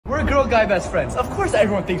We're girl-guy best friends. Of course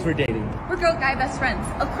everyone thinks we're dating. We're girl-guy best friends.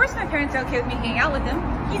 Of course my parents are okay with me hanging out with him.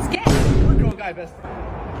 He's gay. We're girl-guy best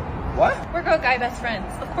friends. What? We're girl-guy best friends.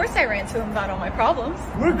 Of course I ran to him about all my problems.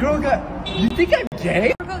 We're girl-guy... You think I'm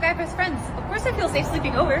gay? We're girl-guy best friends. Of course I feel safe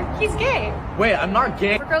sleeping over. He's gay. Wait, I'm not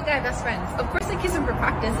gay. We're girl-guy best friends. Of course I kiss him for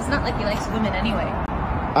practice. It's not like he likes women anyway.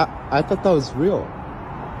 I thought that was real.